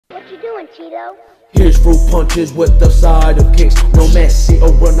doing, Tito? Here's fruit punches with the side of kicks. No Messi or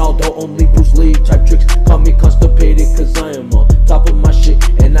Ronaldo, only Bruce Lee type tricks. Call me constipated cause I am on top of my shit.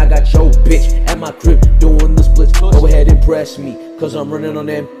 And I got your bitch at my crib doing the splits. Go ahead and press me cause I'm running on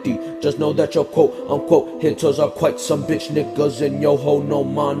empty. Just know that your quote unquote hitters are quite some bitch niggas. And yo ho know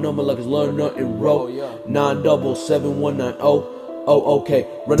my number like it's Lerner in row 977-190. Oh, okay,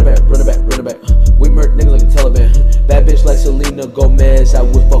 run it back. We murk niggas like a Taliban. Bad bitch like Selena Gomez. I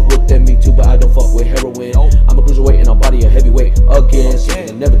would fuck with them, me too, but I don't fuck with heroin. I'm a cruiserweight and I'll body a heavyweight again. Something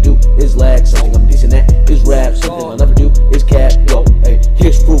I never do is lag. Something I'm decent at is rap. Something I'll never do is cap. Yo, hey,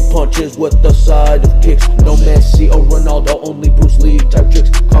 here's fruit punches with the side of kicks. No Messi or Ronaldo, only Bruce Lee type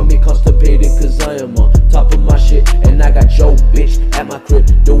tricks. Call me